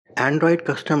Android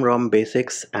custom ROM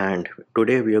basics, and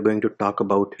today we are going to talk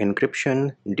about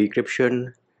encryption,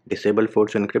 decryption, disable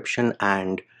force encryption,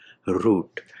 and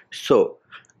root. So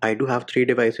I do have three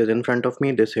devices in front of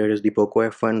me. This here is the Poco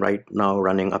F1 right now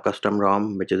running a custom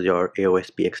ROM, which is your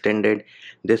AOSP extended.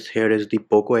 This here is the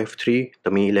Poco F3,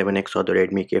 the Mi 11X or the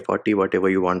Redmi K40,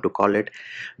 whatever you want to call it.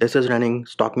 This is running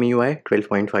stock MIUI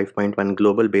 12.5.1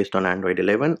 global based on Android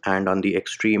 11, and on the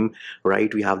extreme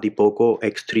right we have the Poco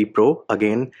X3 Pro.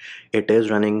 Again, it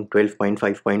is running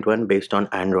 12.5.1 based on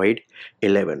Android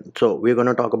 11. So we're going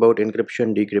to talk about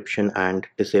encryption, decryption, and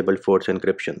disable force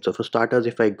encryption. So for starters,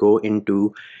 if I go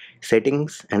into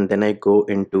settings and then I go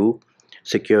into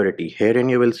security, herein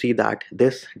you will see that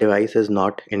this device is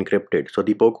not encrypted. So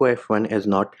the Poco F1 is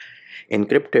not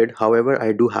encrypted. However,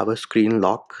 I do have a screen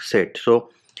lock set.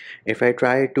 So if I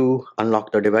try to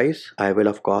unlock the device, I will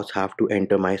of course have to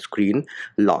enter my screen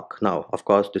lock. Now, of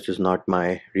course, this is not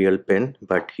my real pin,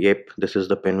 but yep, this is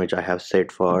the pin which I have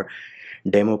set for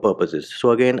demo purposes.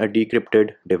 So again, a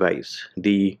decrypted device.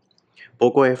 The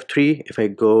Poco F3, if I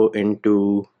go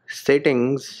into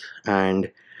settings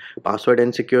and password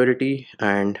and security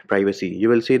and privacy, you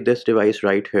will see this device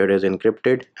right here is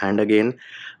encrypted. And again,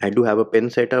 I do have a pin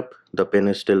setup. The pin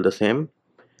is still the same.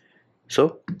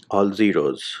 So all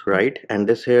zeros, right? And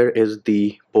this here is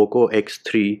the Poco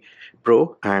X3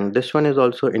 Pro, and this one is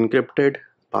also encrypted,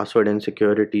 password and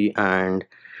security and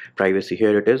privacy.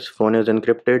 Here it is, phone is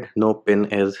encrypted, no pin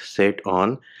is set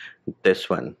on this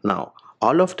one. Now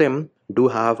all of them do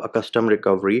have a custom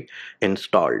recovery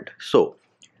installed. So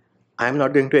I'm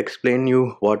not going to explain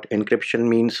you what encryption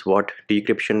means, what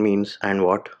decryption means, and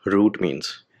what root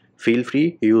means. Feel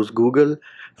free, use Google,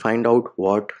 find out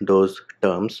what those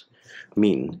terms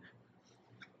mean.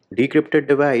 Decrypted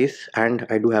device, and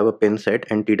I do have a pin set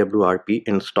and TWRP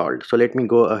installed. So let me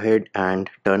go ahead and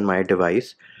turn my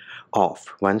device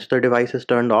off. Once the device is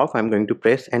turned off, I'm going to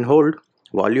press and hold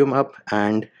volume up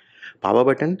and power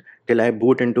button till I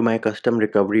boot into my custom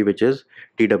recovery, which is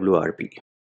TWRP.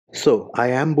 So I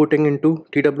am booting into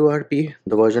TWRP.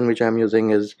 The version which I'm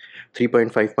using is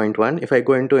 3.5.1. If I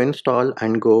go into install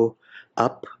and go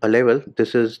up a level,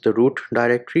 this is the root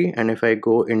directory, and if I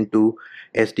go into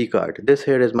SD card, this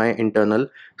here is my internal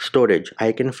storage.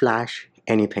 I can flash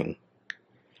anything.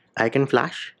 I can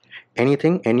flash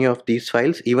anything, any of these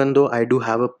files, even though I do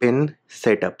have a pin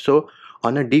setup. So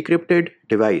on a decrypted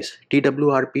device,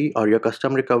 TWRP or your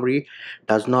custom recovery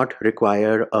does not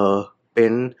require a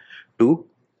pin to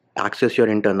access your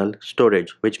internal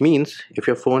storage, which means if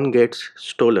your phone gets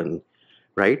stolen,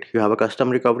 right, you have a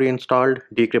custom recovery installed,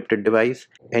 decrypted device,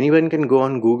 anyone can go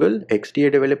on Google,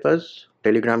 XDA developers,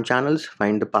 Telegram channels,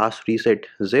 find the pass reset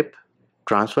zip,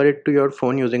 transfer it to your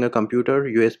phone using a computer,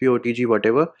 USB, OTG,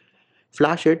 whatever,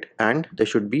 flash it, and they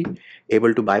should be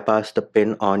able to bypass the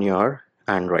pin on your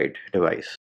Android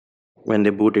device when they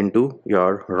boot into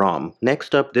your ROM.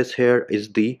 Next up, this here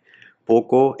is the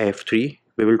Poco F3.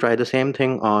 We will try the same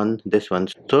thing on this one.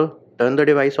 So turn the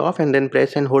device off and then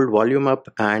press and hold volume up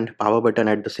and power button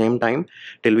at the same time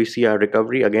till we see our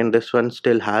recovery. Again, this one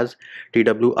still has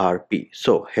TWRP.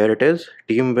 So here it is,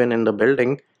 team win in the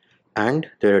building. And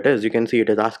there it is. You can see it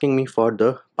is asking me for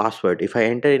the password. If I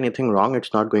enter anything wrong,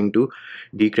 it's not going to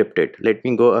decrypt it. Let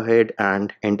me go ahead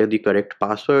and enter the correct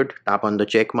password, tap on the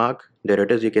check mark. There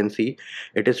it is. You can see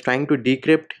it is trying to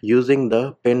decrypt using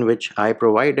the pin which I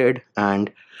provided, and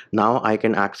now I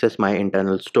can access my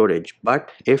internal storage,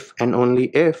 but if and only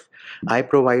if I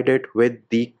provide it with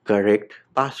the correct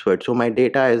password. So my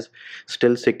data is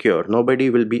still secure. Nobody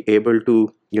will be able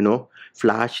to,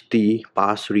 flash the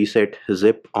pass reset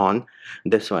zip on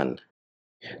this one.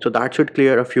 So that should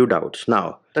clear a few doubts.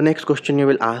 Now, the next question you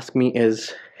will ask me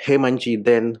is, hey Manji,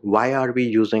 then why are we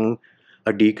using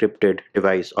a decrypted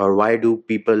device, or why do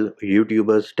people,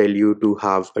 YouTubers, tell you to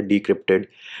have a decrypted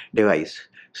device?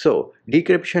 So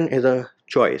decryption is a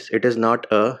choice, it is not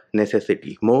a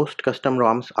necessity. Most custom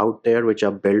ROMs out there which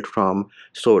are built from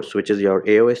source, which is your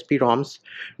AOSP ROMs,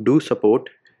 do support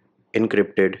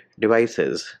encrypted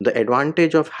devices. The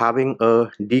advantage of having a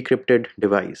decrypted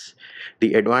device,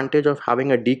 the advantage of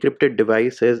having a decrypted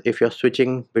device is if you're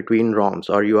switching between ROMs,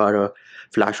 or you are a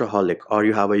flashaholic, or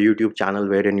you have a YouTube channel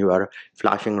wherein you are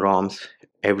flashing ROMs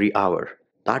every hour.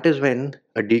 That is when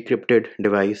a decrypted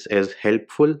device is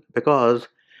helpful, because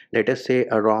let us say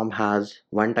a ROM has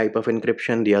one type of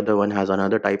encryption, the other one has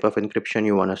another type of encryption,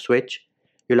 you want to switch,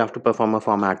 you'll have to perform a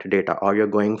format data, or you're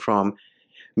going from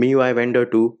MIUI vendor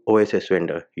to OSS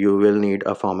vendor, you will need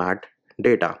a format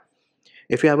data.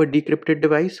 If you have a decrypted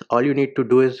device, all you need to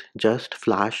do is just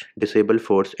flash disable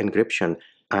force encryption,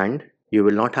 and you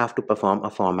will not have to perform a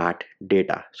format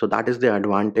data. So that is the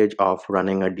advantage of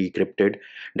running a decrypted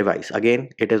device. Again,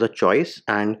 it is a choice,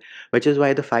 and which is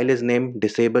why the file is named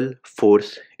disable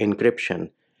force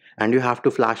encryption. And you have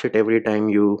to flash it every time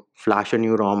you flash a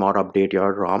new ROM or update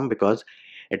your ROM, because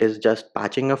it is just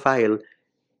patching a file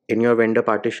in your vendor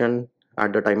partition.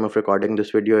 At the time of recording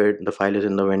this video, the file is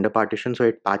in the vendor partition, so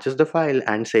it patches the file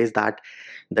and says that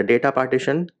the data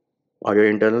partition or your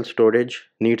internal storage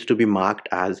needs to be marked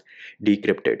as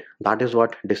decrypted. That is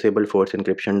what disable force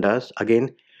encryption does.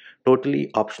 Again, totally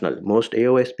optional. Most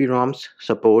AOSP ROMs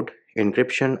support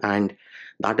encryption, and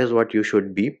that is what you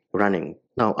should be running.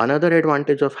 Now, another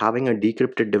advantage of having a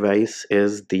decrypted device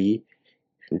is the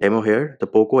demo here, the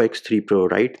Poco X3 Pro,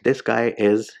 right? This guy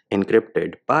is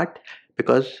encrypted, but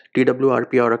because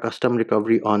TWRP or a custom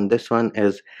recovery on this one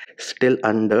is still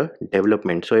under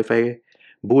development. So if I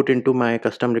boot into my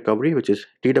custom recovery, which is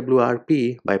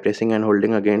TWRP, by pressing and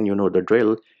holding again, you know the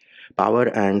drill, power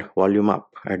and volume up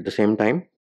at the same time.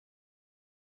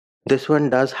 This one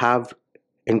does have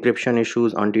encryption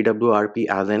issues on TWRP,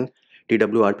 as in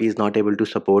TWRP is not able to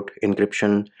support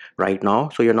encryption right now,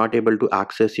 so you're not able to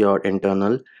access your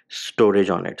internal storage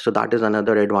on it. So that is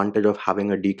another advantage of having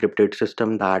a decrypted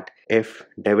system, that if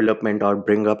development or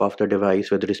bring up of the device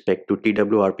with respect to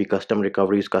TWRP custom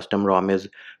recoveries, custom ROM is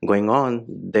going on,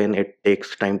 then it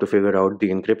takes time to figure out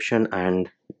the encryption,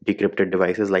 and decrypted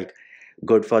devices like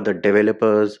good for the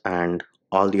developers and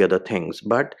all the other things.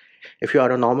 But if you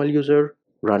are a normal user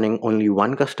running only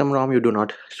one custom ROM, you do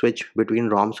not switch between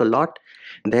ROMs a lot,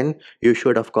 then you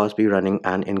should of course be running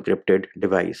an encrypted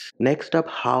device. Next up,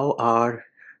 how are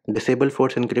disable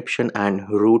force encryption and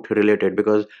root related?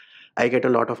 Because I get a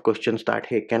lot of questions that,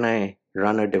 hey, can I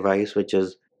run a device which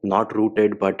is not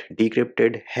rooted but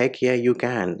decrypted? Heck yeah, you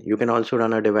can. You can also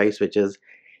run a device which is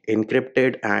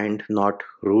encrypted and not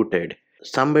rooted.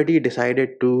 Somebody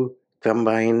decided to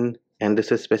combine, and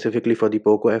this is specifically for the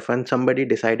Poco F1, somebody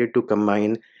decided to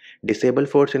combine disable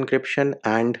force encryption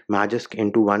and Magisk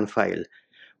into one file.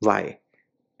 Why?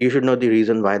 You should know the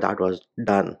reason why that was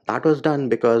done. That was done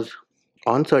because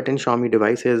on certain Xiaomi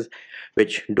devices,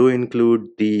 which do include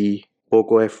the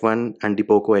Poco F1 and the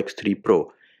Poco X3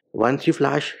 Pro, once you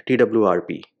flash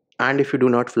TWRP and if you do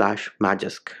not flash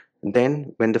Magisk,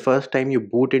 then when the first time you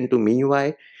boot into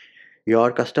MIUI,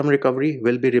 your custom recovery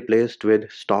will be replaced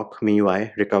with stock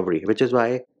MIUI recovery, which is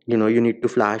why you need to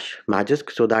flash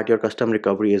Magisk so that your custom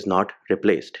recovery is not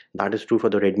replaced. That is true for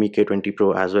the Redmi K20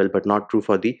 Pro as well, but not true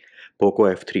for the Poco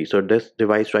F3. So this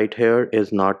device right here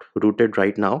is not rooted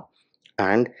right now,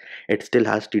 and it still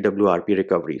has TWRP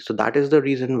recovery. So that is the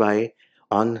reason why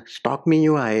on stock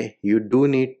MIUI you do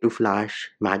need to flash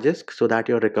Magisk so that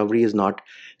your recovery is not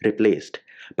replaced.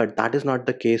 But that is not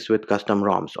the case with custom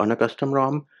ROMs. On a custom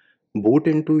ROM, boot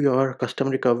into your custom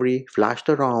recovery, flash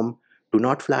the ROM, do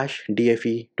not flash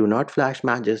DFE, do not flash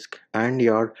Magisk, and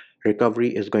your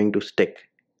recovery is going to stick.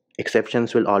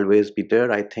 Exceptions will always be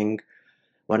there. I think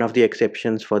one of the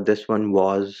exceptions for this one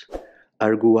was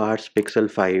Arguar's Pixel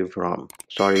 5 ROM.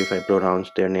 Sorry if I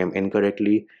pronounced their name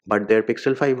incorrectly, but their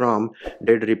Pixel 5 ROM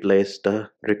did replace the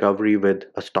recovery with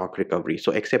a stock recovery.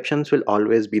 So exceptions will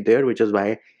always be there, which is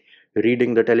why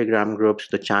reading the Telegram groups,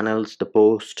 the channels, the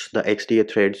posts, the XDA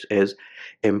threads is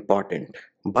important.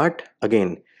 But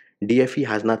again, DFE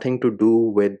has nothing to do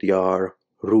with your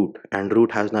root, and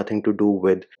root has nothing to do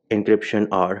with encryption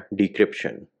or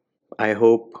decryption. I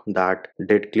hope that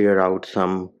did clear out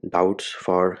some doubts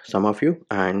for some of you,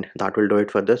 and that will do it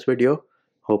for this video.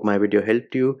 Hope my video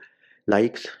helped you.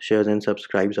 Likes, shares and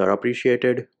subscribes are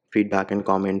appreciated. Feedback and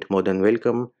comment more than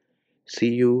welcome.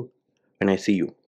 See you when I see you.